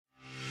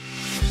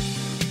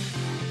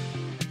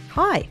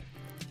Hi,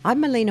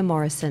 I'm Melina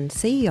Morrison,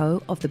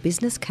 CEO of the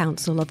Business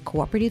Council of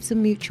Cooperatives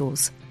and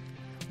Mutuals.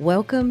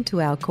 Welcome to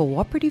our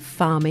Cooperative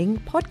Farming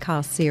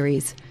podcast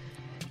series.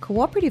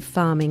 Cooperative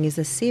farming is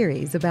a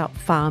series about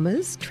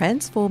farmers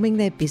transforming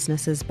their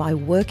businesses by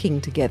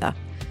working together.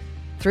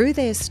 Through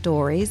their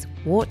stories,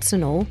 warts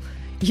and all,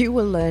 you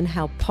will learn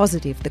how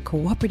positive the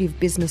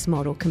cooperative business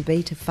model can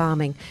be to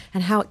farming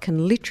and how it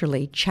can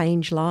literally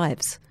change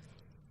lives.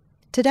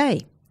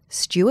 Today,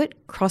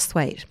 Stuart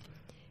Crosthwaite.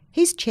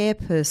 He's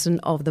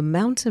chairperson of the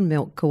Mountain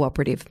Milk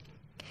Cooperative.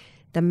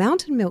 The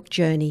Mountain Milk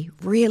journey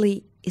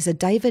really is a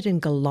David and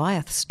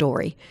Goliath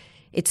story.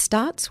 It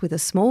starts with a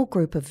small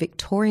group of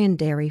Victorian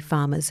dairy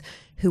farmers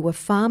who were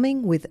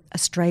farming with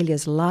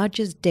Australia's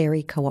largest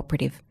dairy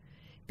cooperative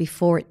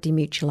before it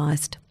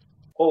demutualised.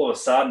 All of a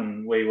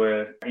sudden, we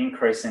were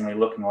increasingly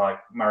looking like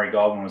Murray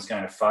Goulburn was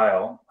going to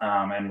fail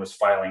and was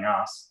failing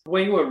us.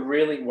 We were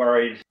really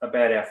worried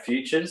about our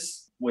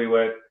futures. We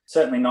were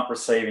certainly not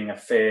receiving a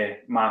fair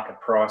market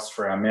price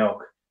for our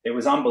milk. It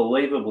was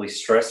unbelievably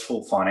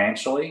stressful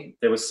financially.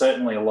 There was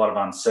certainly a lot of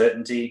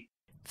uncertainty.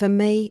 For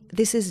me,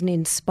 this is an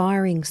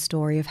inspiring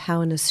story of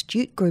how an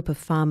astute group of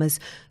farmers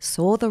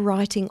saw the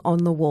writing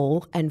on the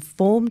wall and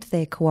formed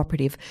their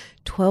cooperative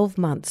 12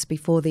 months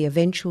before the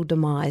eventual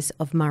demise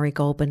of Murray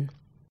Goulburn.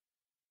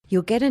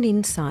 You'll get an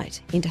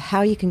insight into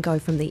how you can go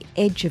from the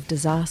edge of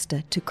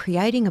disaster to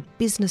creating a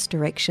business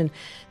direction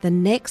the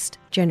next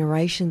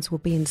generations will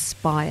be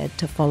inspired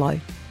to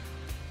follow.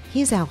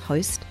 Here's our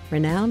host,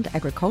 renowned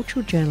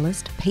agricultural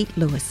journalist Pete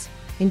Lewis.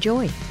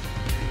 Enjoy.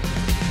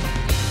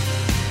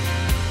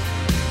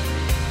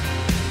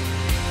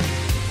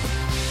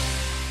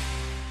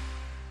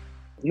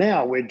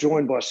 Now we're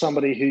joined by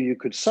somebody who you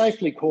could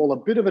safely call a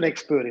bit of an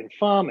expert in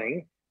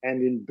farming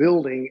and in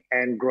building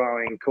and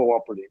growing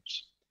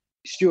cooperatives.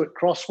 Stuart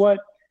Crosthwaite,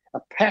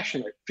 a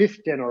passionate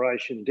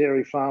fifth-generation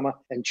dairy farmer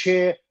and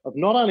chair of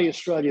not only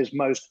Australia's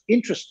most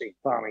interesting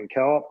farming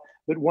co-op,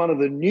 but one of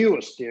the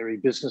newest dairy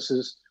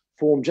businesses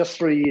formed just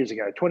 3 years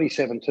ago,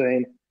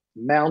 2017,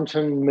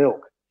 Mountain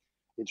Milk.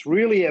 It's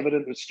really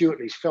evident that Stuart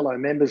and his fellow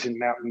members in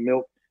Mountain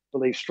Milk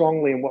believe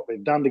strongly in what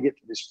they've done to get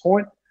to this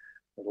point.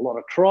 There's a lot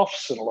of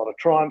troughs and a lot of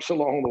triumphs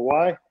along the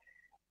way.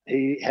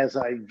 He has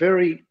a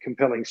very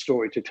compelling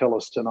story to tell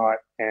us tonight,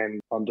 and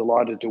I'm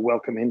delighted to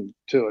welcome him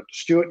to it.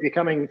 Stuart, you're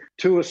coming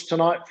to us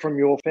tonight from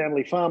your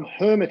family farm,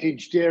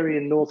 Hermitage Dairy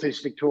in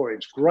Northeast Victoria.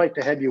 It's great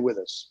to have you with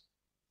us.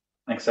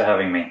 Thanks for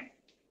having me.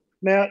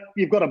 Now,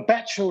 you've got a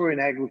Bachelor in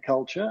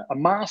Agriculture, a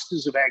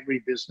Masters of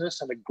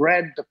Agribusiness, and a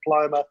grad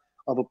diploma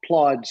of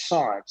Applied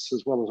Science,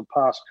 as well as a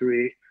past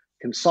career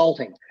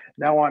consulting.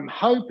 Now, I'm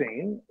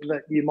hoping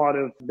that you might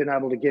have been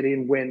able to get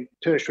in when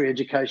tertiary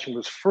education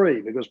was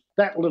free, because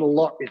that little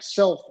lot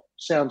itself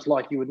sounds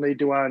like you would need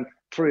to own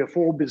 3 or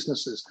 4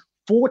 businesses.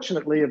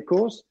 Fortunately, of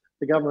course,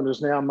 the government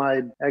has now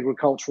made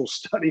agricultural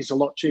studies a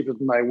lot cheaper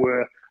than they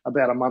were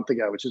about a month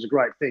ago, which is a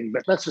great thing.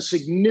 But that's a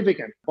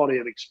significant body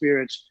of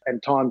experience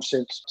and time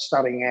since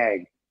studying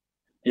ag.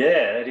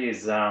 Yeah, it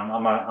is.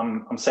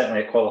 I'm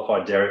certainly a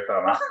qualified dairy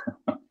farmer.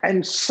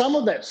 And some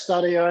of that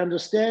study, I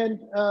understand,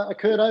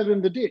 occurred over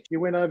in the ditch. You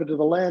went over to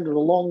the land of the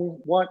long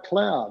white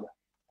cloud.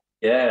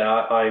 Yeah,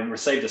 I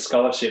received a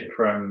scholarship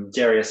from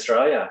Dairy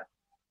Australia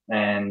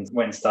and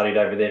went and studied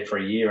over there for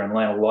a year and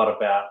learned a lot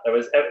about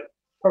it.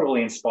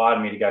 Probably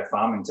inspired me to go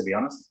farming, to be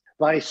honest.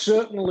 They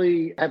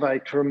certainly have a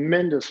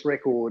tremendous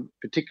record,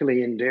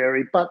 particularly in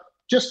dairy, but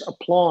just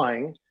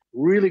applying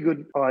really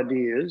good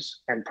ideas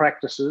and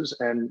practices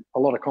and a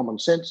lot of common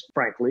sense,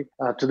 frankly,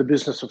 to the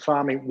business of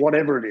farming,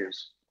 whatever it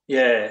is.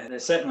 Yeah, they're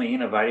certainly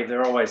innovative.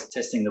 They're always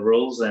testing the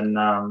rules and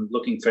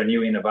looking for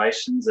new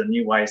innovations and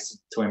new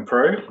ways to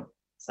improve.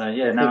 So,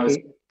 yeah, it was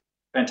a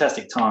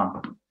fantastic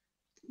time.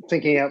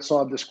 Thinking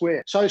outside the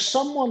square. So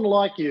someone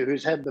like you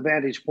who's had the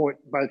vantage point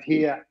both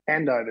here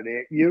and over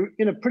there, you're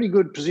in a pretty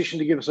good position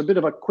to give us a bit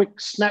of a quick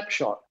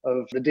snapshot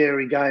of the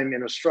dairy game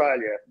in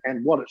Australia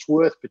and what it's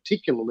worth,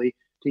 particularly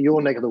to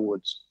your neck of the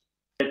woods.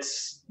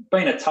 It's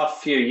been a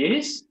tough few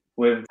years.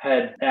 We've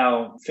had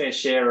our fair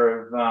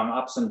share of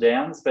ups and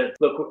downs, but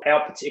look,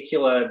 our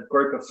particular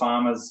group of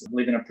farmers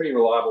live in a pretty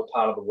reliable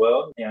part of the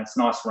world. You know, it's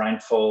nice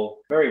rainfall,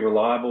 very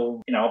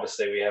reliable. You know,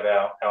 obviously we have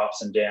our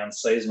ups and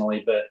downs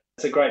seasonally, but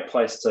it's a great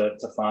place to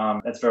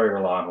farm. It's very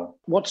reliable.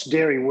 What's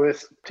dairy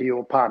worth to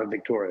your part of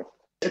Victoria?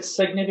 It's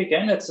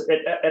significant.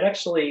 It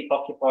actually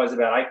occupies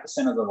about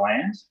 8% of the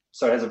land,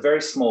 so it has a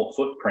very small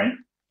footprint,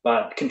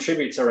 but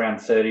contributes around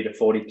 30 to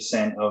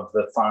 40% of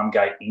the farm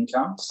gate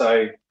income.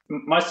 So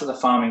most of the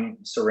farming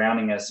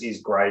surrounding us is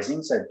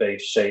grazing, so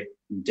beef, sheep,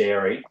 and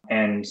dairy.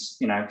 And,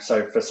 you know,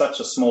 so for such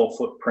a small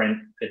footprint,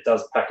 it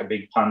does pack a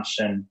big punch.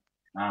 And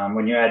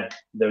when you add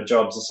the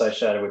jobs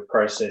associated with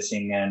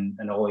processing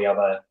and all the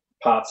other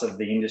parts of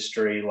the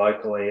industry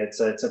locally, it's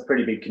a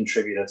pretty big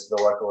contributor to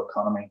the local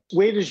economy.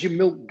 Where does your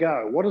milk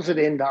go? What does it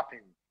end up in?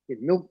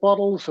 In milk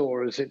bottles,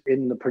 or is it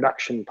in the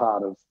production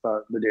part of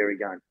the dairy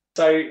game?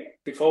 So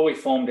before we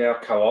formed our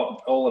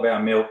co-op, all of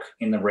our milk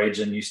in the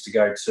region used to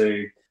go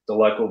to the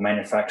local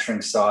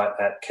manufacturing site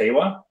at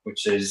Kiwa,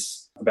 which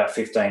is about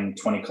 15,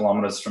 20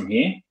 kilometres from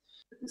here.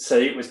 So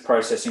it was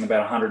processing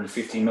about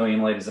 150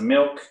 million litres of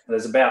milk.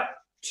 There's about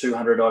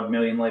 200 odd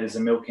million litres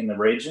of milk in the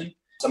region.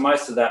 So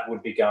most of that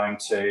would be going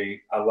to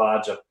a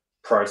larger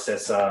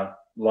processor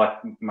like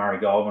Murray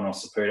Goulburn or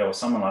Saputo or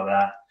someone like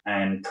that,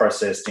 and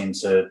processed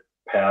into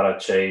powder,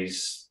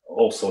 cheese,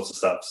 all sorts of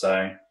stuff.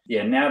 So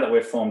yeah, now that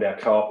we've formed our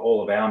co-op,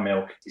 all of our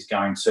milk is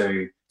going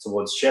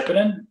towards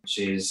Shepparton, which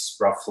is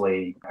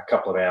roughly a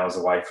couple of hours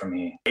away from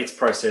here. It's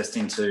processed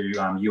into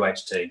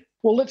UHT.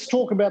 Well, let's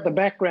talk about the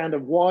background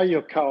of why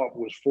your co-op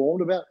was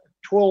formed. About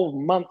 12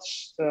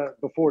 months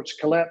before its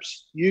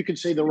collapse, you could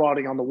see the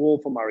writing on the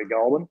wall for Murray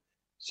Goulburn.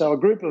 So a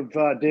group of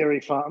dairy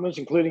farmers,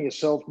 including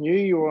yourself, knew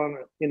you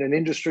were in an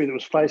industry that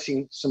was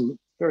facing some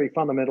very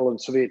fundamental and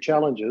severe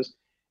challenges,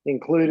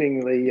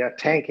 including the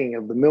tanking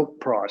of the milk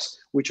price,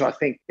 which I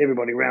think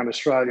everybody around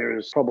Australia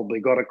has probably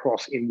got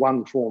across in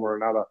one form or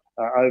another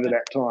over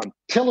that time.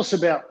 Tell us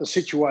about the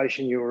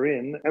situation you were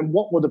in and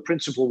what were the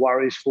principal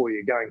worries for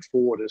you going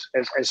forward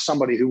as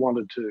somebody who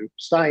wanted to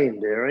stay in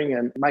dairying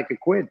and make a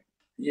quid.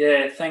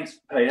 Yeah, thanks,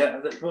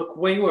 Peter. Look,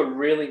 we were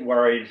really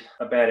worried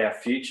about our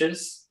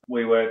futures.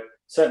 We were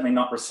certainly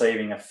not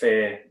receiving a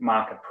fair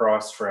market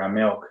price for our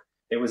milk.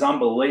 It was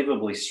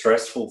unbelievably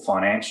stressful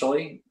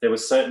financially. There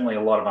was certainly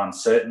a lot of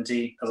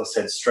uncertainty. As I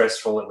said,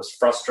 stressful. It was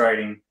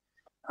frustrating.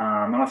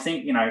 And I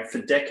think, for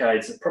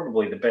decades,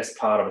 probably the best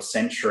part of a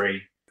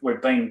century,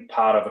 we've been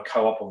part of a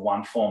co-op of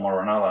one form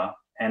or another,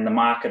 and the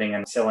marketing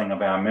and selling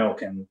of our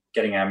milk and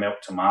getting our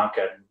milk to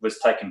market was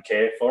taken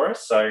care for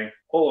us. So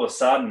all of a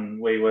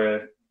sudden we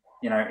were,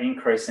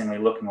 increasingly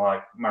looking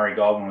like Murray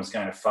Goulburn was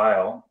going to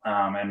fail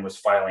and was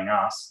failing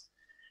us.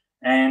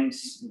 And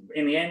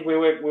in the end, we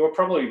were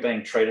probably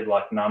being treated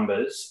like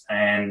numbers,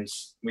 and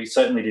we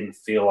certainly didn't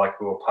feel like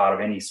we were part of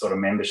any sort of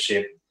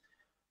membership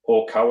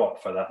or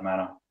co-op for that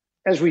matter.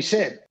 As we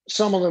said,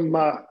 some of them,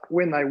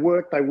 when they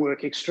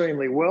work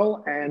extremely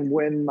well, and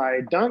when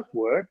they don't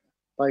work,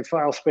 they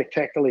fail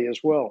spectacularly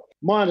as well.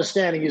 My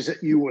understanding is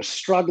that you were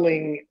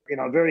struggling in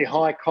a very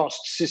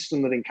high-cost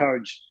system that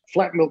encouraged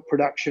flat milk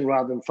production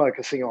rather than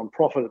focusing on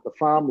profit at the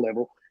farm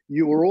level.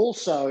 You were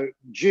also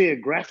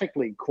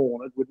geographically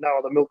cornered with no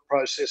other milk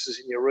processors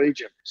in your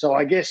region. So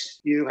I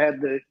guess you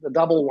had the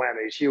double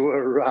whammies. You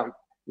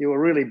were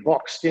really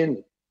boxed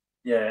in.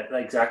 Yeah,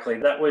 exactly.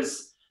 That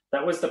was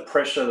the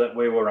pressure that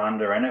we were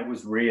under, and it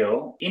was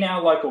real. In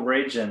our local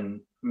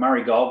region,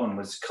 Murray Goulburn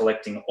was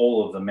collecting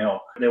all of the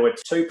milk. There were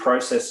two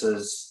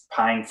processors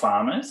paying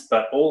farmers,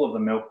 but all of the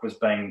milk was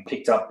being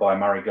picked up by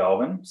Murray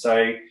Goulburn.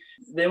 So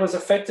there was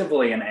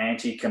effectively an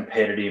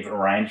anti-competitive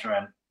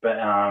arrangement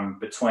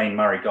between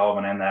Murray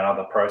Goulburn and that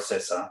other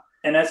processor.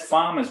 And as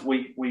farmers,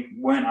 we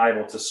weren't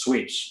able to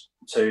switch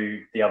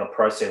to the other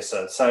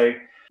processor. So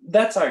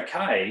that's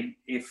okay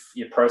if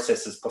your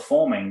processor's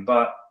performing,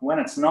 but when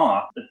it's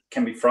not, it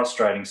can be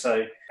frustrating.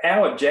 So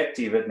our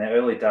objective in the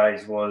early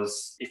days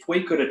was if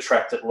we could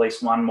attract at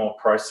least one more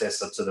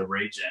processor to the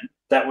region,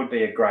 that would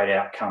be a great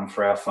outcome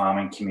for our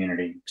farming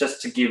community,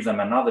 just to give them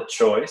another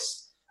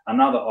choice,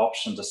 another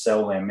option to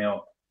sell their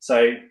milk.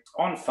 So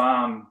on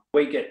farm,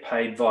 we get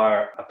paid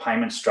via a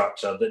payment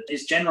structure that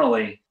is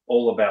generally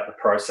all about the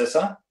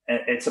processor.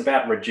 It's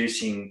about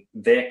reducing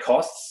their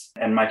costs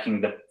and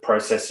making the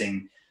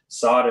processing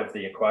side of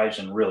the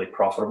equation really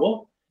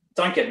profitable.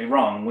 Don't get me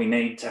wrong, we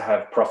need to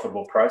have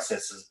profitable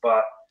processors,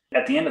 but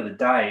at the end of the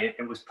day,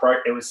 it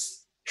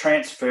was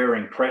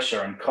transferring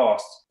pressure and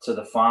cost to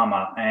the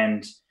farmer.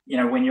 And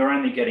when you're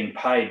only getting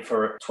paid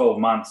for 12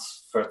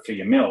 months for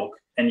your milk,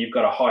 and you've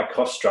got a high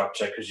cost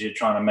structure because you're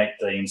trying to meet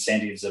the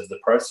incentives of the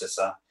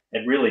processor,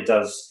 it really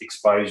does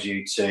expose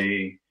you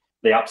to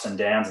the ups and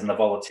downs and the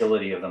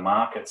volatility of the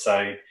market.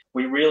 So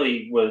we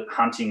really were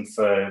hunting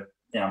for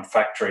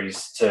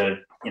factories to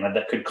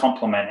that could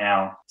complement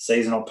our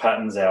seasonal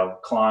patterns, our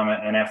climate,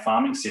 and our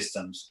farming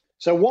systems.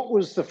 So what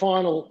was the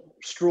final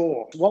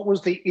straw? What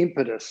was the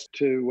impetus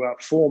to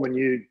form a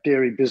new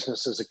dairy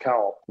business as a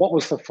co-op? What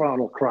was the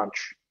final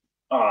crunch?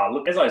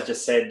 Look, as I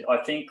just said,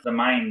 I think the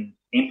main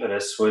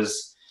impetus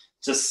was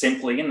just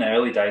simply in the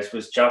early days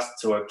was just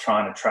to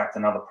try and attract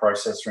another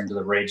processor into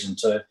the region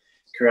to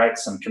create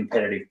some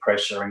competitive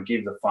pressure and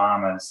give the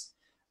farmers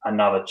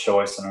another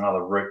choice and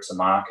another route to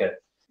market.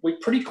 We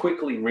pretty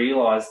quickly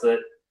realised that,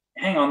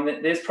 hang on,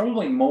 there's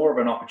probably more of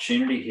an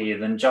opportunity here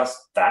than just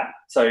that.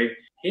 So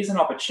here's an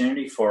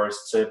opportunity for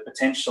us to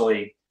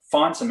potentially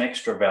find some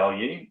extra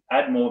value,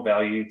 add more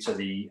value to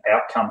the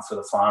outcome for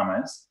the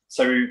farmers.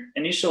 So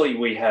initially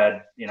we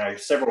had,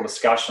 several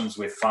discussions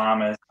with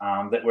farmers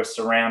that were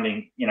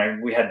surrounding,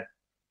 we had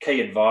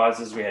key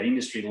advisors, we had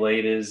industry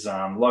leaders,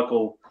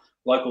 local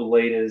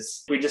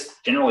leaders. We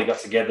just generally got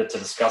together to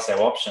discuss our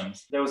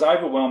options. There was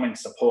overwhelming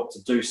support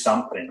to do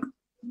something.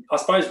 I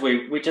suppose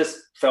we just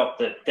felt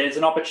that there's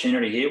an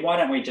opportunity here. Why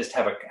don't we just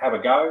have a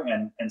go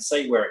and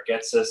see where it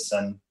gets us?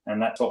 And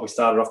that's what we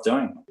started off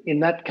doing. In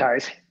that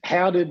case,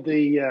 how did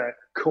the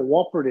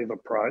cooperative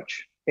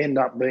approach end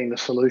up being the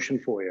solution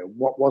for you?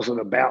 What was it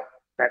about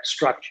that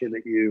structure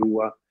that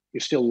you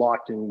still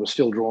liked and were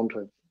still drawn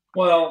to?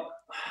 Well,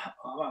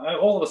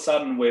 all of a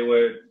sudden we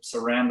were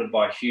surrounded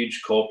by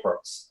huge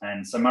corporates.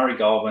 And so Murray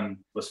Goulburn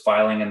was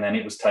failing, and then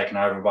it was taken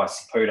over by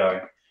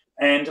Saputo.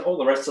 And all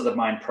the rest of the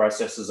main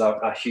processors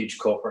are huge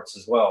corporates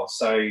as well.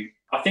 So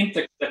I think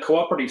the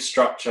cooperative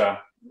structure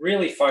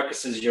really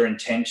focuses your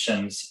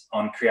intentions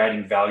on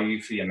creating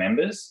value for your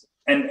members.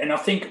 And I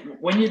think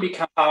when you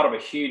become part of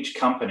a huge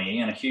company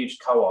and a huge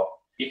co-op,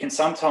 you can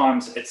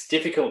sometimes, it's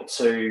difficult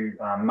to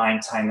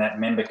maintain that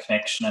member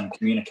connection and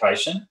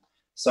communication.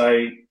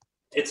 So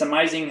it's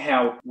amazing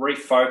how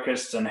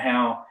refocused and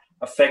how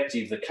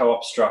effective the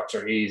co-op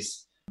structure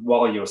is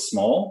while you're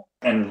small,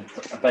 and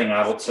being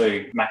able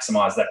to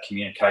maximise that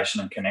communication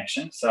and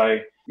connection. So,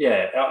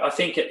 yeah, I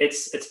think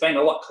it's been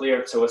a lot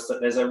clearer to us that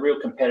there's a real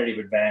competitive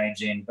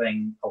advantage in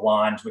being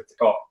aligned with the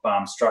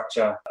co-op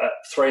structure.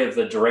 3 of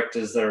the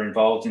directors that are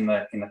involved in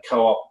the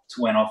co-op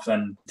went off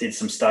and did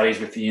some studies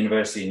with the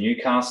University of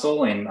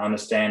Newcastle in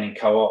understanding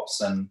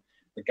co-ops and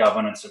the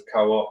governance of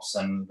co-ops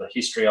and the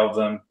history of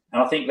them.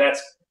 And I think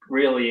that's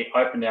really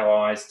opened our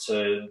eyes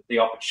to the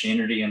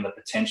opportunity and the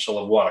potential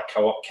of what a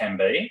co-op can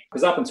be.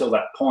 Because up until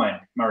that point,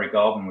 Murray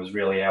Goulburn was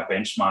really our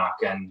benchmark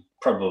and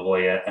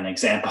probably an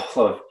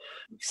example of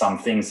some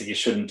things that you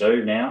shouldn't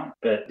do now.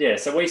 But yeah,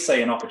 so we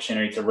see an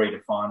opportunity to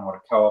redefine what a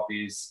co-op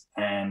is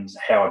and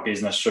how a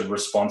business should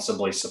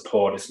responsibly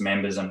support its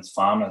members and its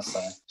farmers.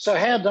 So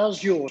how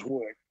does yours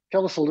work?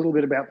 Tell us a little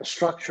bit about the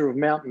structure of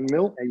Mountain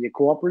Milk and your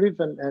cooperative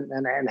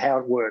and how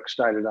it works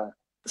day to day.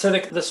 So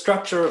the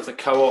structure of the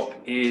co-op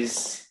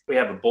is we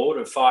have a board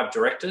of 5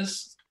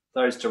 directors.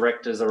 Those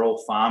directors are all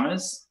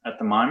farmers at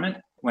the moment.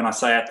 When I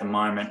say at the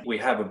moment, we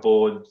have a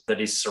board that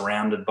is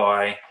surrounded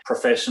by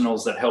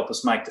professionals that help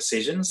us make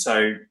decisions.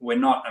 So we're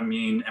not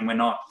immune and we're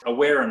not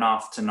aware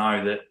enough to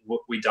know that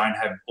we don't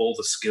have all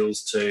the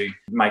skills to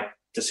make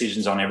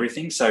decisions on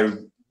everything. So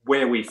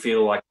where we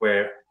feel like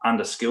we're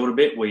underskilled a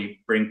bit,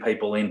 we bring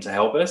people in to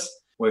help us.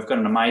 We've got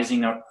an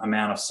amazing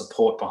amount of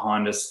support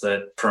behind us,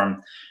 that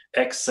from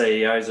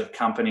ex-CEOs of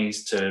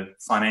companies to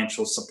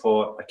financial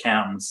support,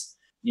 accountants,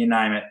 you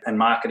name it, and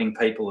marketing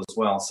people as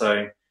well.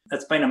 So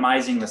it's been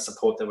amazing, the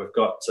support that we've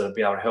got to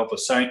be able to help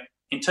us. So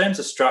in terms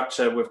of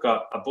structure, we've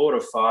got a board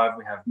of 5.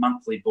 We have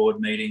monthly board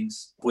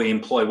meetings. We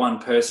employ one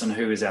person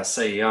who is our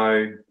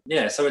CEO.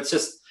 Yeah, so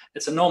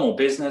it's a normal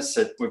business.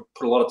 We've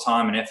put a lot of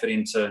time and effort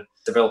into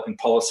developing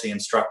policy and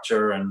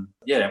structure, and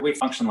yeah, we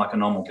function like a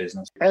normal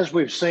business. As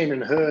we've seen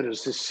and heard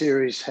as this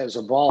series has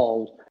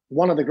evolved,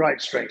 one of the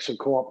great strengths of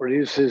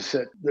cooperatives is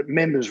that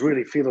members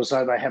really feel as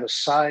though they have a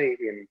say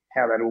in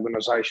how that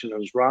organisation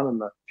is run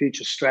and the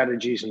future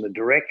strategies and the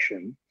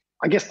direction.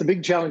 I guess the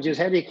big challenge is,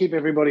 how do you keep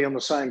everybody on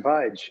the same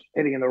page,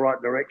 heading in the right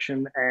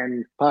direction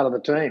and part of the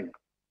team?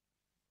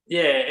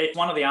 Yeah, it's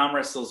one of the arm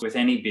wrestles with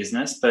any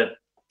business, but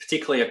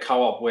particularly a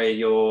co-op where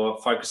you're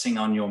focusing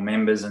on your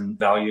members and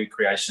value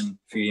creation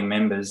for your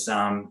members.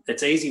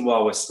 It's easy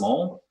while we're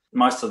small.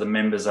 Most of the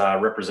members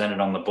are represented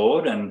on the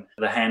board, and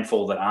the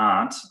handful that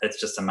aren't, it's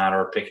just a matter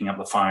of picking up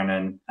the phone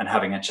and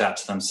having a chat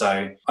to them.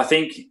 So I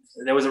think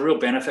there was a real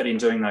benefit in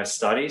doing those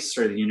studies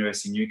through the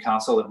University of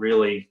Newcastle that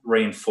really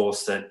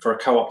reinforced that for a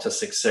co-op to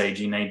succeed,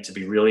 you need to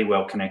be really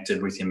well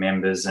connected with your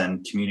members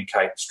and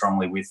communicate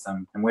strongly with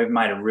them. And we've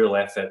made a real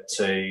effort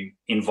to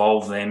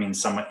involve them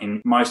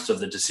in most of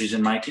the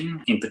decision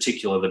making, in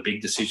particular the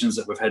big decisions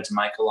that we've had to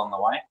make along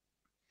the way.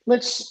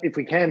 Let's, if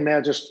we can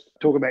now, just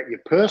talk about your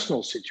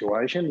personal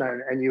situation.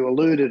 And you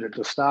alluded at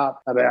the start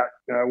about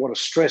what a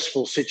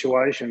stressful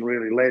situation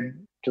really led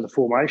to the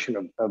formation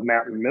of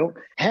Mountain Milk.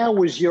 How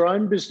was your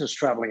own business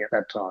travelling at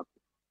that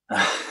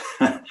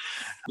time?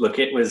 Look,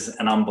 it was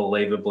an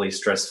unbelievably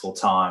stressful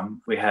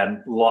time. We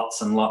had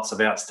lots and lots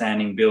of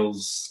outstanding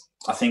bills.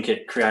 I think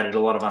it created a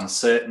lot of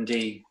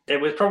uncertainty. It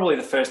was probably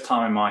the first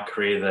time in my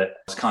career that I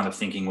was kind of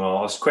thinking, well,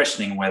 I was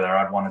questioning whether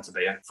I'd wanted to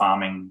be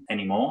farming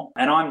anymore.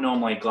 And I'm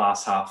normally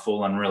glass half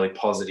full and really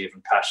positive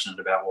and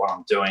passionate about what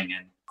I'm doing.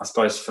 And I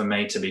suppose for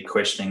me to be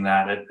questioning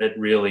that, it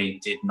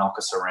really did knock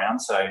us around.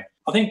 So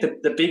I think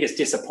the biggest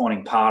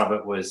disappointing part of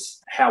it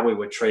was how we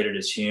were treated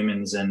as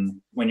humans.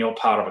 And when you're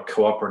part of a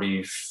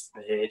cooperative,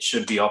 it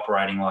should be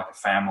operating like a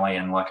family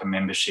and like a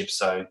membership.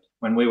 So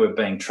when we were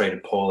being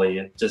treated poorly,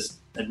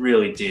 it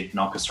really did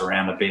knock us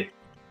around a bit.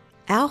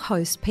 Our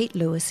host, Pete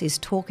Lewis, is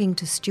talking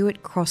to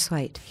Stuart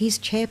Crosswaite. He's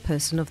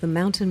chairperson of the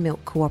Mountain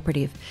Milk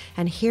Cooperative,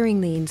 and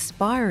hearing the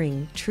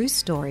inspiring true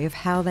story of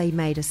how they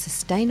made a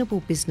sustainable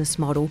business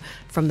model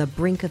from the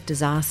brink of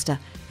disaster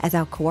as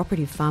our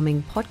cooperative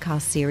farming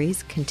podcast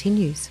series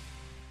continues.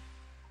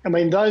 I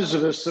mean, those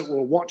of us that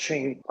were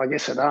watching, I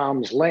guess, at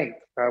arm's length,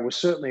 were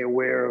certainly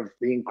aware of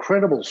the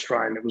incredible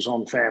strain that was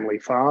on family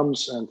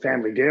farms and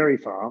family dairy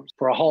farms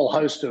for a whole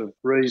host of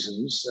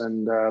reasons,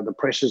 and the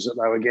pressures that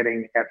they were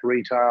getting at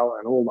retail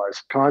and all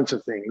those kinds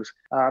of things.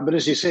 But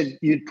as you said,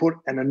 you'd put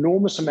an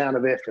enormous amount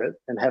of effort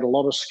and had a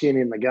lot of skin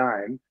in the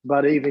game,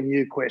 but even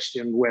you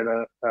questioned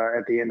whether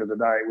at the end of the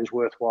day it was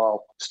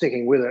worthwhile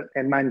sticking with it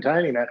and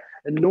maintaining that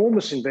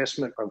enormous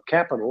investment of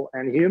capital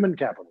and human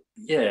capital.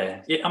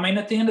 Yeah. I mean,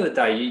 at the end of the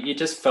day, you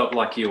just felt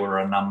like you were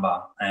a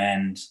number,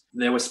 and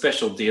there were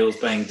special deals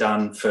being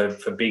done for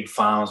big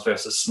farms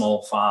versus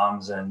small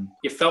farms, and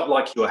you felt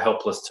like you were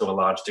helpless to a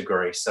large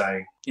degree.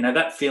 So,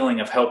 that feeling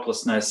of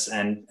helplessness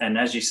and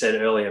as you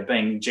said earlier,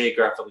 being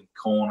geographically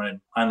cornered,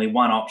 only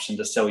one option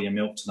to sell your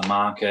milk to the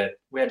market.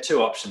 We had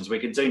two options. We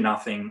could do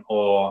nothing,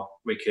 or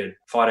we could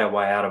fight our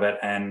way out of it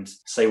and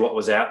see what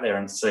was out there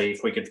and see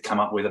if we could come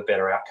up with a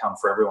better outcome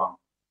for everyone.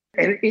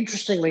 And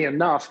interestingly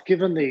enough,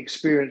 given the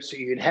experience that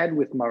you'd had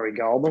with Murray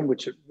Goulburn,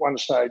 which at one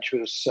stage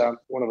was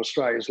one of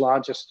Australia's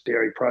largest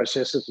dairy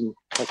processors and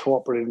a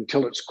cooperative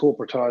until its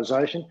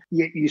corporatisation,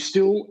 yet you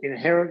still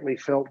inherently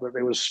felt that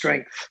there was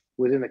strength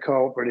within the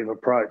cooperative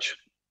approach.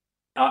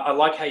 I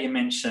like how you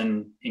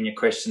mentioned in your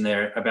question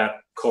there about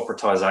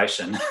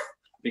corporatisation,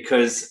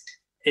 because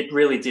it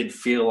really did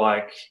feel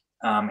like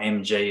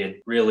MG had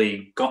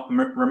really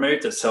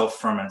removed itself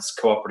from its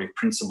cooperative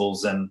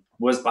principles and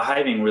was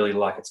behaving really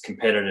like its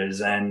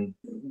competitors. And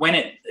when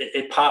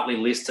it partly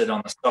listed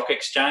on the stock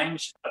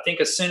exchange, I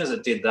think as soon as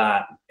it did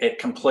that, it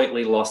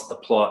completely lost the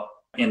plot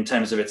in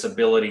terms of its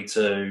ability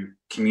to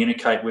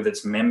communicate with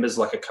its members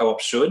like a co-op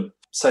should.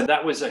 So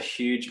that was a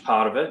huge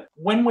part of it.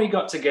 When we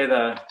got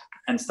together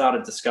and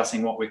started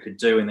discussing what we could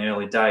do in the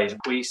early days,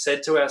 we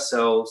said to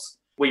ourselves,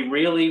 we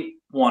really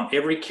want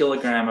every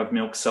kilogram of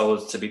milk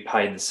solids to be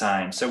paid the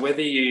same. So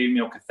whether you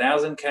milk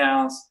 1,000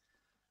 cows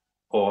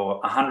or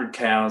 100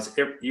 cows,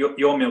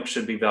 your milk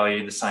should be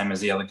valued the same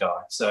as the other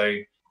guy. So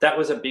that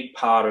was a big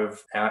part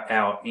of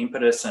our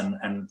impetus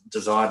and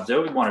desire to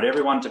do it. We wanted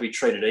everyone to be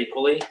treated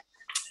equally.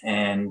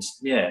 And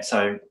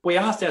so we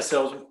asked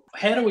ourselves,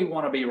 how do we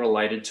want to be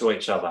related to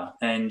each other?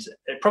 And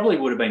it probably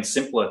would have been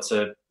simpler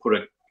to put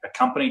a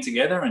company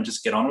together and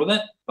just get on with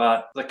it.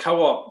 But the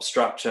co-op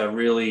structure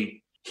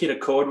really hit a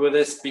chord with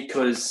us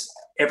because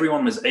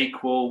everyone was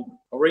equal.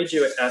 I'll read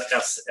you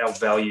our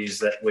values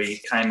that we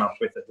came up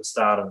with at the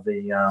start of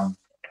the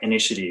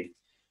initiative.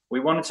 We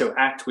wanted to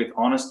act with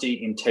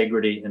honesty,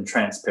 integrity and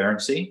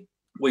transparency.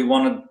 We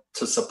wanted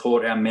to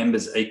support our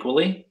members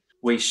equally.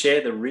 We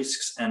share the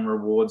risks and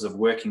rewards of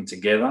working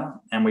together,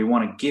 and we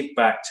want to give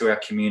back to our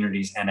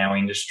communities and our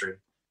industry.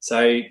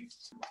 So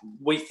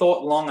we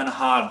thought long and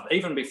hard,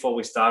 even before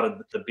we started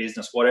the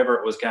business, whatever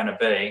it was going to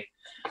be,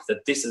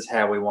 that this is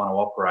how we want to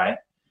operate.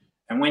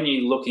 And when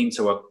you look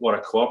into what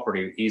a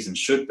cooperative is and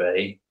should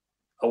be,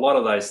 a lot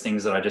of those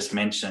things that I just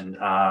mentioned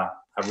are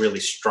really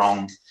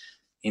strong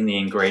in the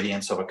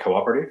ingredients of a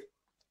cooperative.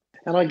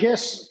 And I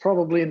guess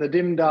probably in the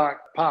dim, dark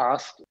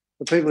past,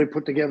 the people who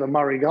put together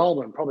Murray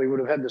Goulburn probably would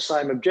have had the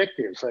same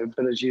objective.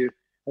 But as you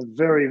have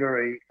very,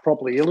 very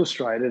properly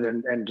illustrated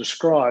and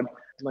described,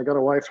 they got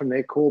away from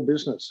their core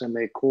business and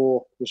their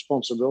core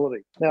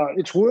responsibility. Now,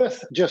 it's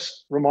worth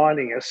just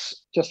reminding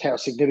us just how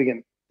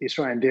significant the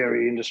Australian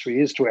dairy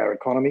industry is to our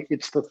economy.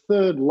 It's the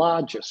third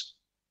largest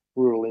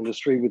rural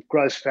industry with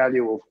gross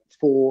value of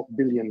 $4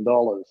 billion.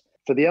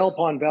 For the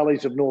Alpine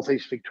Valleys of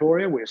northeast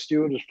Victoria, where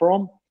Stuart is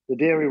from, the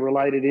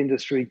dairy-related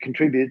industry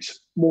contributes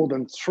more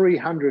than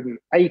 $380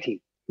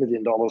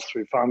 million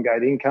through farm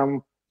gate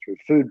income, through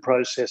food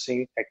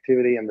processing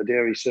activity and the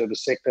dairy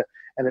service sector,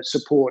 and it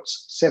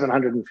supports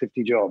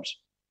 750 jobs.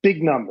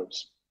 Big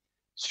numbers.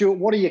 Stuart,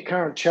 what are your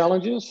current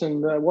challenges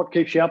and what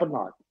keeps you up at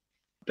night?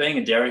 Being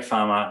a dairy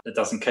farmer, it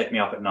doesn't keep me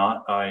up at night.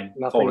 I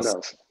fall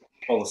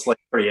asleep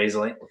pretty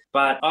easily.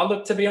 But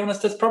to be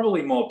honest, there's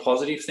probably more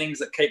positive things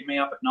that keep me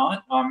up at night.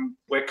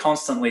 We're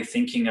constantly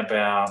thinking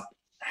about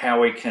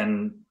how we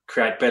can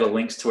create better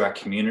links to our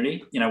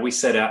community. We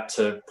set out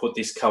to put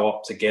this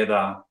co-op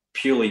together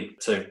purely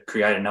to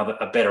create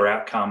a better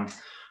outcome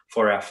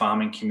for our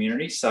farming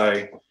community.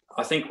 So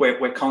I think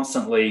we're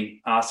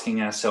constantly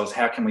asking ourselves,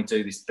 how can we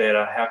do this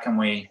better? How can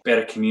we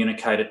better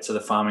communicate it to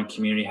the farming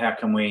community? How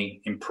can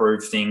we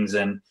improve things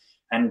and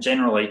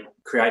generally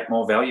create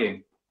more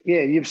value?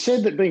 Yeah, you've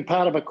said that being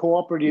part of a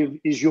cooperative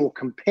is your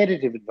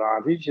competitive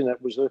advantage, and it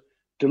was a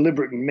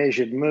deliberate and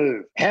measured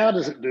move. How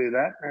does it do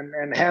that?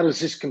 And how does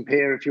this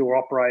compare if you're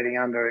operating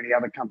under any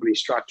other company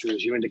structure,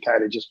 as you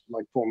indicated, just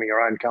like forming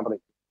your own company?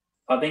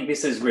 I think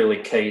this is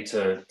really key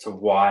to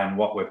why and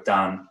what we've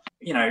done.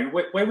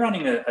 We're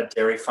running a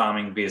dairy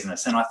farming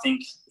business, and I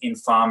think in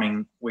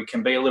farming, we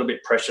can be a little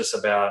bit precious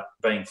about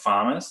being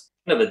farmers.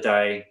 At the end of the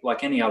day,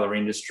 like any other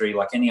industry,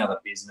 like any other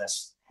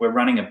business, we're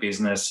running a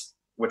business,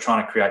 we're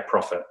trying to create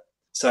profit.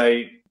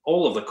 So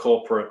all of the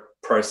corporate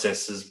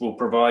processes will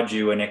provide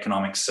you an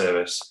economic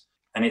service,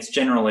 and it's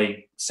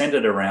generally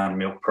centred around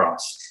milk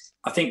price.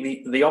 I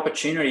think the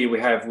opportunity we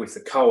have with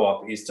the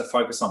co-op is to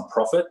focus on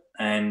profit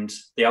and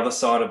the other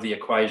side of the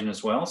equation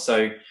as well.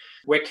 So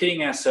we're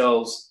kidding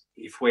ourselves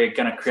if we're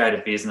going to create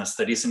a business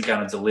that isn't going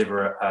to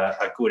deliver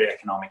a good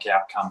economic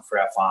outcome for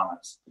our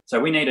farmers. So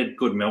we need a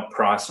good milk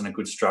price and a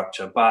good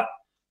structure, but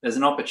there's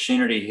an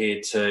opportunity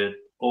here to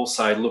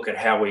also look at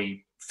how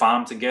we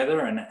farm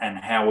together and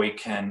how we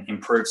can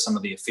improve some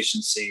of the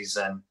efficiencies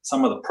and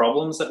some of the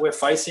problems that we're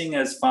facing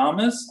as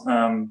farmers,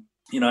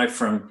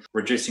 from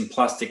reducing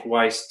plastic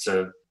waste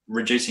to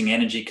reducing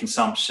energy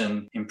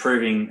consumption,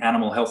 improving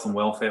animal health and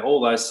welfare,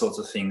 all those sorts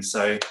of things.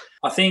 So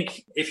I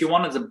think if you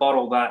wanted to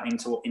bottle that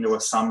into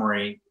a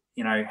summary,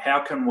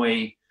 how can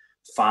we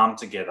farm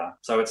together?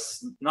 So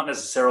it's not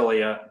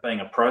necessarily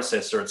being a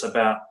processor, it's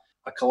about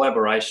a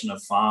collaboration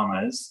of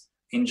farmers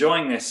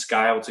enjoying their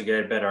scale to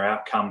get a better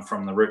outcome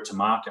from the route to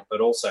market, but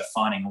also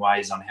finding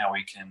ways on how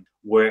we can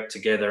work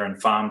together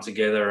and farm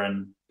together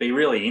and be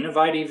really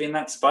innovative in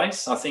that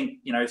space. I think,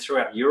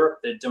 throughout Europe,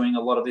 they're doing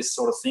a lot of this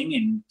sort of thing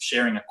in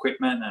sharing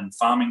equipment and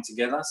farming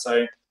together.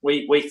 So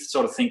we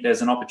sort of think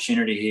there's an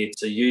opportunity here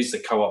to use the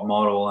co-op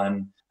model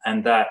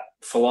and that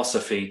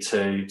philosophy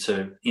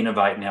to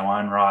innovate in our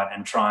own right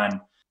and try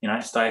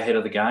and, stay ahead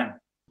of the game.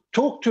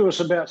 Talk to us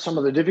about some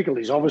of the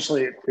difficulties.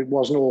 Obviously, it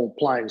wasn't all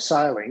plain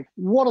sailing.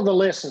 What are the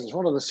lessons?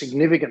 What are the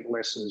significant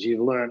lessons you've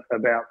learned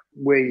about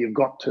where you've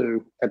got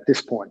to at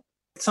this point?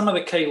 Some of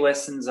the key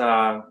lessons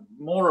are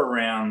more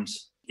around,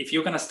 if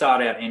you're going to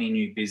start out any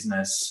new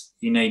business,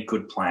 you need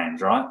good plans,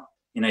 right?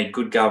 You need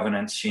good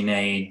governance, you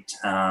need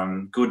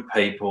good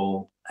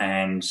people,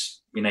 and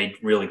you need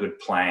really good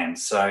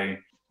plans. So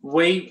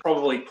we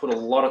probably put a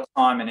lot of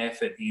time and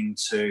effort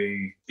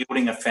into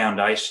building a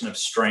foundation of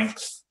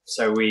strength.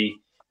 So the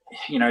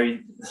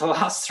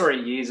last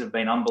 3 years have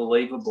been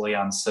unbelievably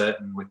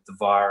uncertain with the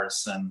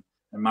virus and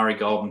Murray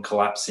Goulburn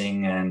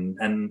collapsing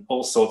and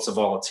all sorts of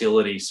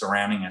volatility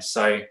surrounding us.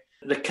 So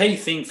the key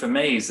thing for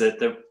me is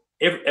that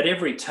at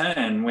every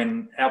turn,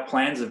 when our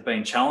plans have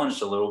been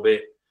challenged a little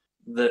bit,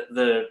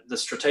 the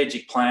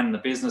strategic plan and the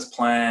business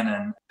plan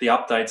and the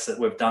updates that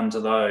we've done to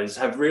those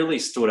have really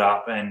stood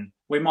up. And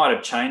we might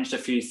have changed a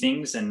few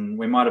things and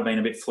we might have been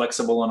a bit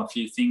flexible on a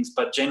few things,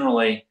 but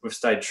generally we've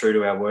stayed true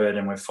to our word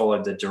and we've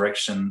followed the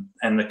direction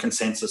and the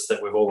consensus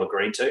that we've all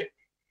agreed to.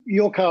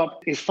 Your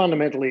co-op is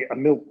fundamentally a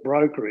milk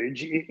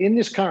brokerage. In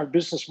this current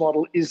business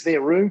model, is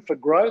there room for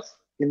growth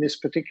in this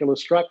particular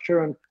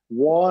structure, and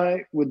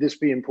why would this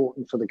be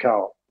important for the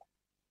co-op?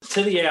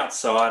 To the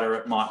outsider,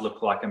 it might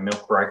look like a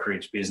milk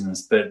brokerage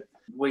business, but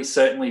we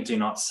certainly do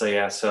not see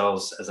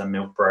ourselves as a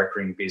milk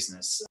brokering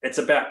business. It's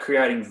about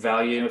creating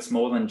value. It's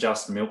more than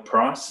just milk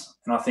price.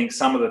 And I think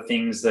some of the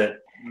things that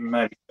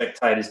maybe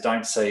spectators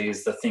don't see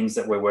is the things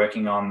that we're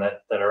working on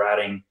that are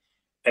adding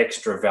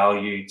extra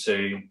value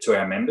to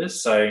our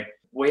members. So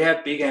we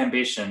have big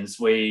ambitions.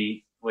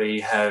 We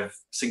have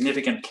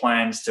significant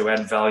plans to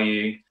add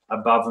value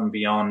above and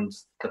beyond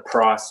the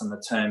price and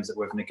the terms that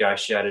we've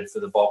negotiated for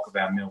the bulk of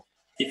our milk.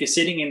 If you're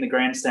sitting in the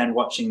grandstand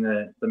watching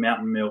the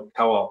Mountain Milk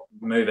Co-op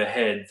move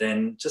ahead,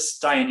 then just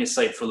stay in your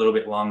seat for a little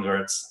bit longer.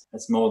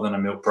 It's more than a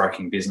milk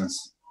broking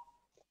business.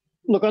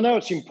 Look, I know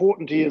it's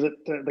important to you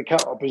that the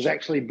co-op is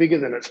actually bigger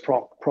than its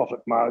profit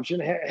margin.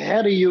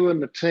 How do you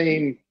and the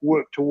team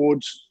work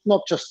towards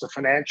not just the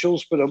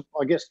financials, but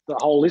I guess the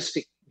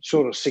holistic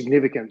sort of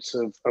significance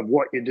of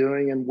what you're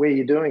doing and where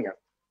you're doing it?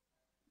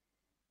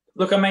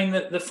 Look, I mean,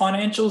 the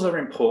financials are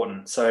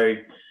important. So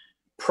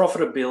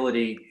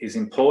profitability is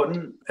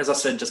important. As I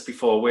said just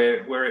before,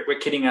 we're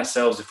kidding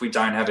ourselves if we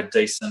don't have a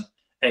decent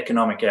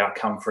economic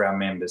outcome for our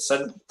members.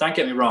 So don't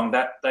get me wrong,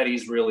 that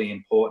is really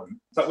important.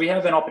 But we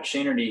have an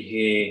opportunity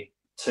here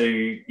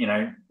to,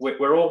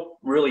 we're all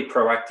really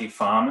proactive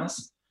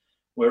farmers.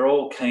 We're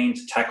all keen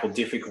to tackle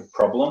difficult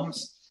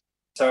problems.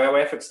 So our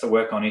efforts to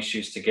work on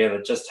issues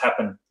together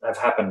have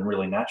happened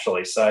really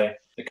naturally. So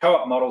the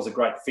co-op model is a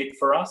great fit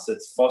for us.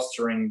 It's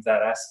fostering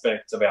that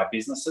aspect of our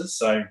businesses.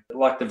 So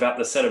like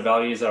the set of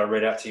values that I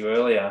read out to you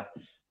earlier,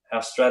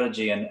 our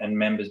strategy and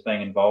members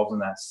being involved in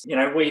that.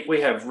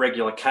 We have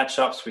regular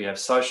catch-ups, we have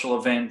social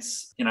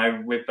events.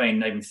 We've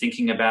been even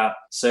thinking about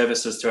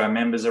services to our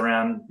members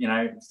around,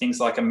 things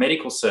like a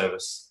medical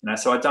service.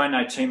 So I don't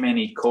know too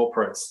many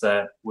corporates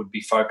that would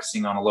be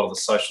focusing on a lot of the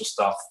social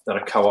stuff that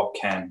a co-op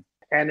can.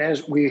 And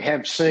as we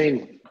have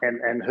seen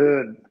and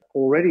heard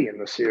already in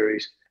the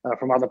series,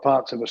 from other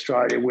parts of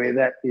Australia where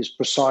that is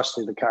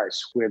precisely the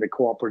case, where the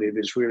cooperative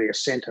is really a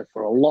centre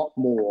for a lot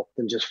more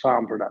than just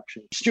farm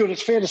production. Stuart,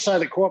 it's fair to say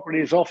that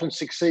cooperatives often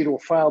succeed or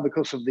fail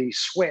because of the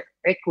sweat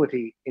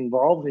equity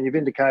involved, and you've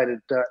indicated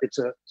it's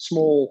a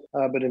small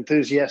but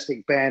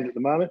enthusiastic band at the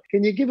moment.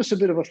 Can you give us a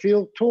bit of a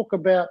feel? Talk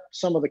about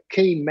some of the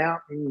key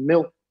mountain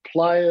milk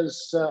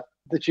players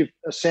that you've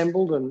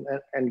assembled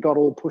and got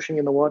all pushing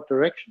in the right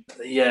direction?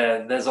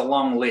 Yeah, there's a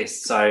long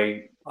list. So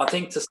I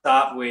think to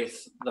start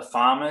with, the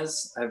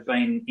farmers have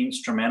been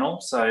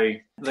instrumental. So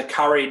the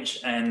courage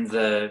and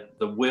the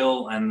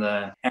will and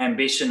the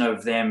ambition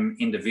of them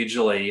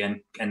individually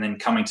and then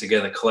coming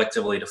together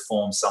collectively to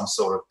form some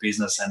sort of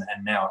business and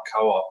now a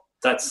co-op,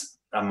 that's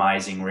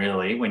amazing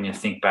really when you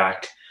think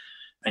back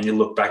and you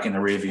look back in the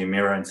rearview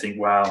mirror and think,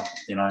 wow,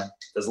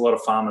 there's a lot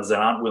of farmers that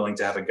aren't willing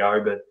to have a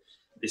go, but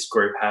this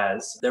group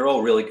has. They're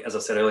all really, as I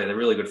said earlier, they're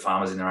really good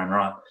farmers in their own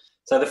right.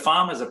 So the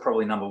farmers are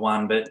probably number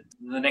one, but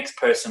the next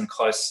person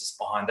closest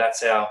behind,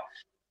 that's our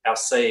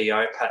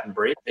CEO, Patton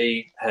Britt.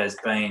 He has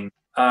been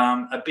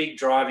a big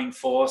driving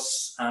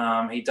force.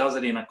 He does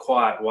it in a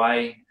quiet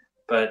way,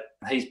 but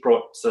he's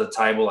brought to the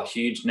table a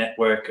huge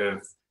network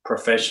of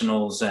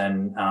professionals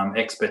and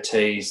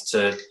expertise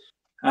to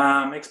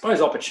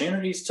Expose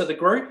opportunities to the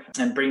group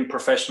and bring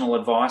professional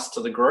advice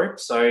to the group.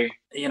 So,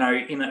 in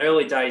the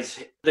early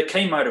days, the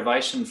key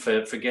motivation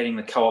for getting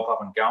the co-op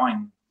up and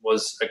going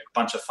was a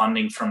bunch of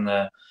funding from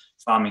the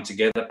Farming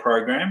Together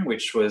program,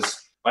 which was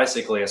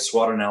basically a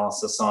SWOT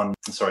analysis a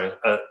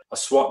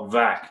SWOT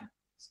VAC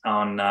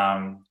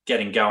on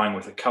getting going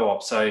with a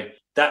co-op. So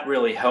that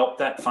really helped.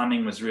 That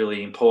funding was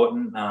really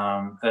important.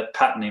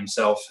 Patton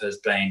himself has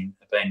been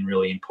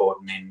really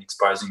important in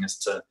exposing us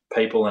to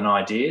people and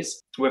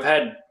ideas. We've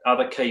had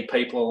other key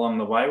people along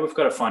the way. We've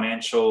got a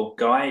financial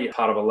guy,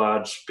 part of a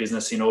large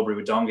business in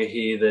Albury-Wodonga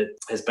here, that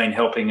has been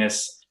helping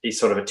us. He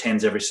sort of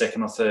attends every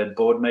second or third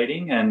board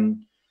meeting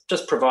and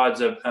just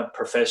provides a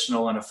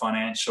professional and a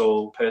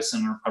financial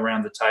person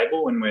around the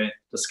table when we're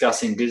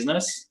discussing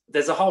business.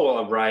 There's a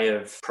whole array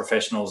of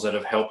professionals that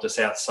have helped us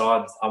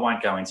outside. I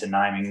won't go into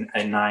naming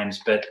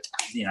names, but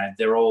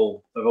they've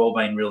all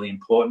been really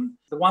important.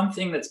 The one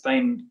thing that's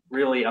been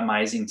really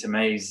amazing to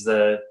me is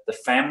the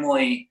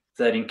family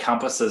that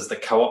encompasses the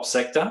co-op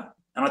sector.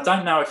 And I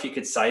don't know if you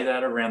could say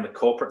that around the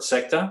corporate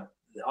sector.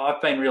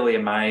 I've been really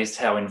amazed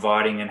how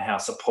inviting and how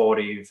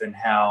supportive and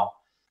how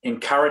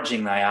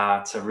encouraging they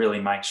are to really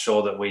make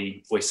sure that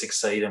we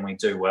succeed and we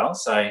do well.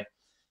 So,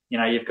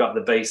 you've got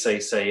the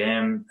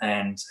BCCM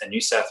and New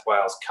South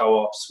Wales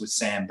co-ops with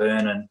Sam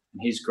Byrne and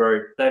his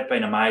group. They've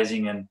been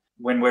amazing. And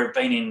when we've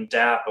been in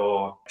doubt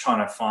or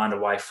trying to find a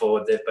way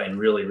forward, they've been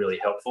really, really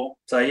helpful.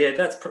 So, yeah,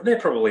 they're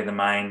probably the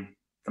main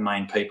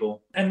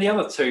people. And the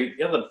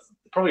other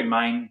probably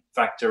main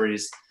factor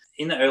is,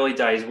 in the early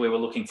days, we were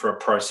looking for a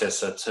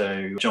processor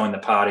to join the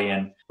party,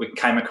 and we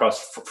came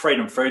across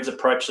Freedom Foods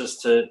approached us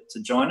to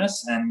join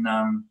us, and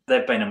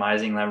they've been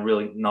amazing. They're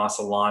really nice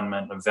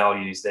alignment of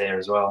values there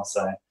as well.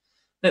 So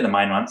they're the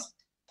main ones.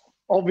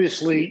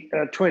 Obviously,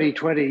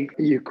 2020,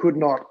 you could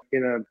not,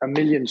 in a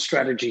million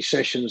strategy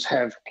sessions,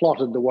 have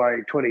plotted the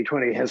way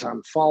 2020 has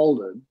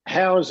unfolded.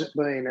 How has it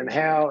been, and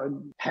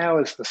how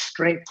is the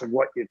strength of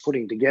what you're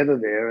putting together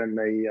there, and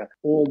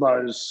all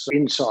those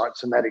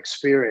insights and that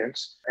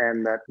experience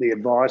and the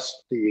advice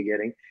that you're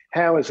getting,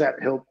 how has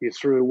that helped you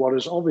through what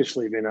has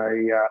obviously been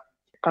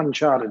a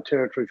uncharted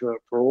territory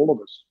for all of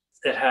us?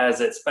 It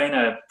has. It's been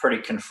a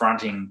pretty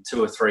confronting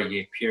 2 or 3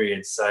 year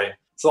period. So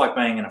it's like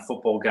being in a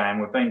football game.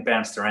 We've been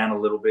bounced around a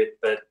little bit,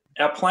 but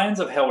our plans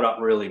have held up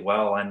really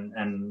well,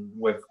 and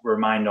we've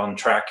remained on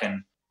track.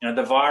 And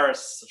the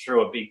virus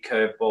threw a big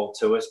curveball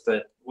to us,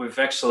 but we've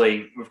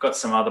got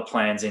some other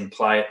plans in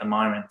play at the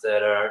moment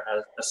that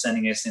are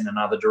sending us in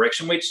another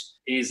direction, which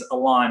is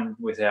aligned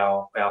with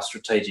our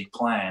strategic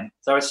plan.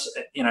 So it's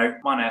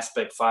one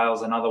aspect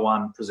fails, another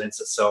one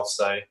presents itself.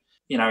 So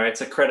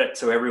it's a credit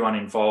to everyone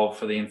involved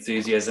for the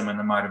enthusiasm and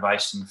the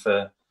motivation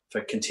for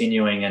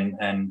continuing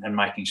and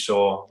making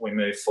sure we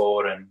move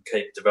forward and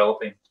keep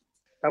developing.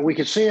 We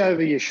could see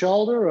over your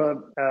shoulder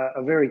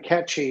a very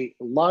catchy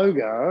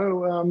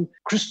logo,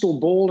 crystal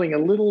balling a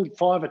little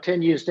 5 or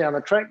 10 years down the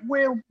track.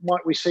 Where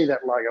might we see that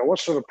logo? What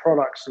sort of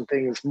products and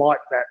things might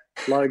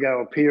that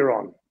logo appear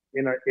on,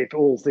 if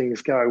all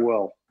things go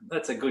well?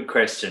 That's a good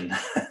question.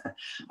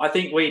 I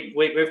think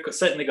we've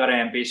certainly got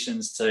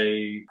ambitions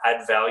to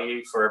add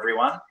value for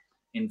everyone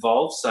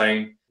involved.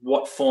 So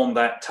what form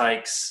that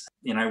takes,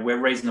 we're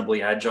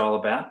reasonably agile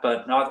about.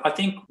 But I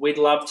think we'd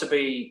love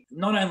to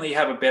not only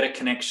have a better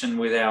connection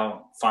with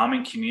our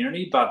farming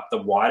community, but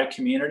the wider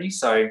community.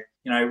 So,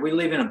 we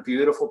live in a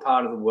beautiful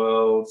part of the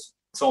world.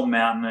 It's all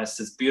mountainous.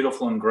 It's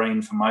beautiful and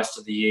green for most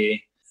of the year.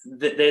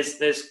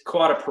 There's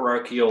quite a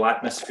parochial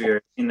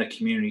atmosphere in the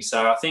community.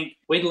 So I think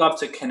we'd love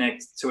to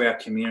connect to our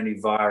community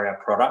via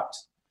our product.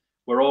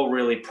 We're all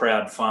really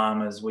proud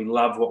farmers. We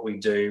love what we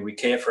do. We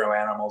care for our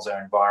animals,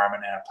 our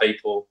environment, our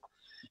people.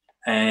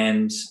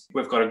 And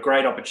we've got a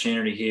great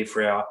opportunity here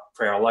for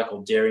our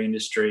local dairy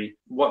industry.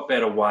 What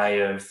better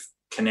way of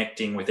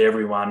connecting with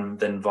everyone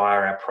than via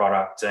our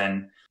product?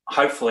 And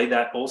hopefully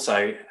that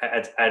also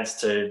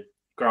adds to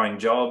growing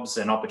jobs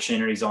and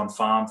opportunities on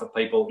farm for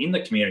people in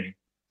the community.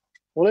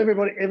 Well,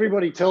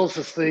 everybody tells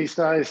us these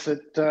days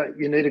that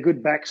you need a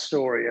good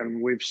backstory,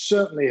 and we've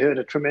certainly heard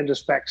a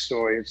tremendous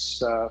backstory.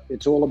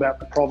 It's all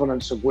about the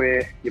provenance of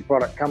where your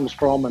product comes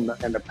from and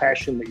the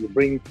passion that you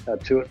bring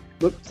to it.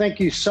 Look, thank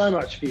you so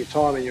much for your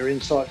time and your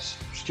insights,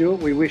 Stuart.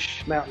 We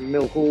wish Mountain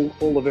Milk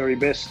all the very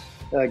best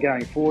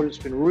going forward. It's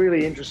been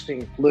really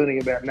interesting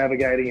learning about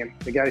navigating and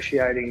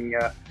negotiating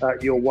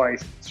your way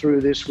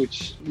through this,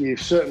 which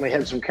you've certainly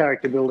had some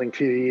character building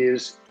few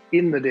years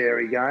in the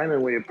dairy game,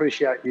 and we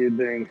appreciate you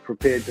being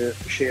prepared to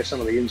share some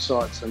of the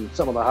insights and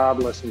some of the hard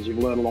lessons you've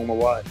learned along the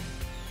way.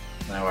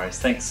 No worries.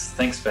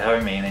 Thanks for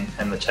having me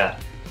and the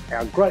chat.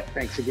 Our great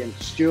thanks again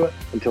to Stuart.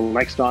 Until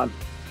next time,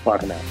 bye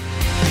for now.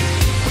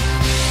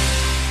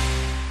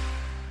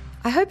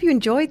 I hope you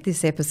enjoyed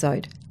this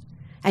episode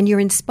and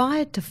you're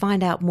inspired to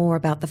find out more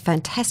about the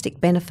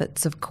fantastic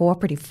benefits of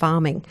cooperative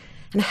farming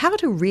and how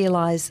to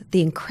realise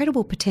the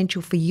incredible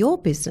potential for your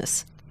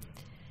business.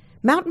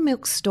 Mountain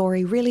Milk's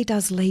story really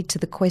does lead to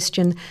the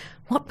question,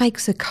 what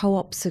makes a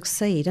co-op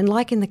succeed? And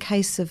like in the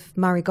case of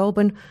Murray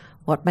Goulburn,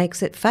 what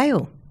makes it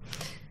fail?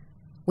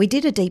 We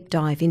did a deep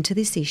dive into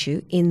this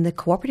issue in the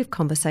Cooperative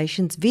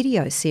Conversations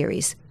video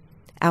series.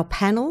 Our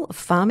panel of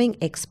farming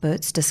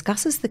experts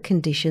discusses the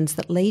conditions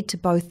that lead to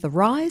both the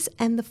rise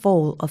and the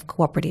fall of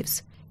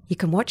cooperatives. You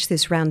can watch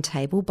this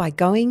roundtable by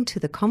going to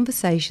the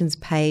Conversations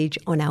page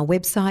on our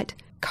website,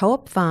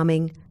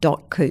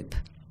 coopfarming.coop.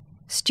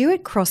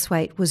 Stuart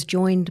Crosswaite was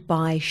joined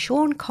by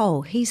Sean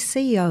Cole. He's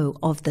CEO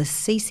of the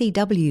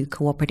CCW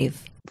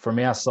Cooperative. From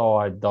our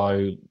side,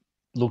 though,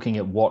 looking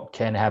at what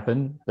can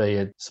happen, be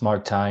it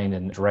smoke taint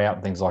and drought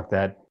and things like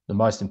that, the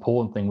most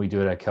important thing we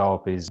do at our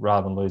co-op is,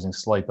 rather than losing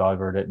sleep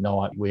over it at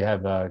night, we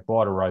have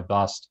quite a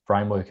robust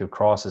framework of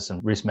crisis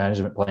and risk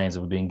management plans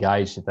that would be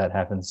engaged if that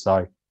happens.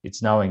 So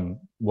it's knowing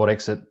what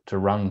exit to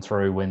run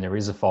through when there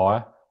is a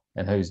fire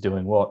and who's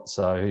doing what,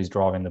 so who's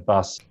driving the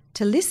bus.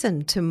 To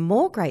listen to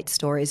more great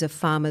stories of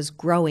farmers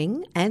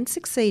growing and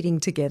succeeding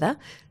together,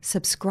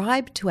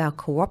 subscribe to our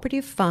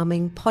Cooperative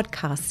Farming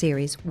podcast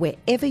series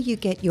wherever you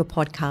get your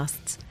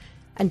podcasts.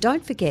 And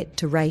don't forget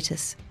to rate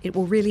us. It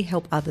will really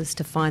help others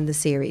to find the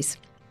series.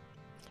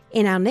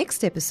 In our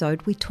next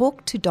episode, we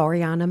talk to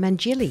Doriana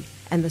Mangili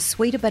and the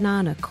Sweeter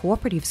Banana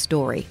cooperative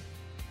story.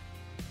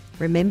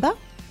 Remember,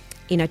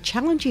 in a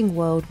challenging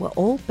world, we're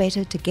all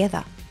better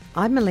together.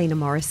 I'm Melina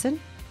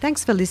Morrison.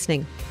 Thanks for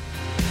listening.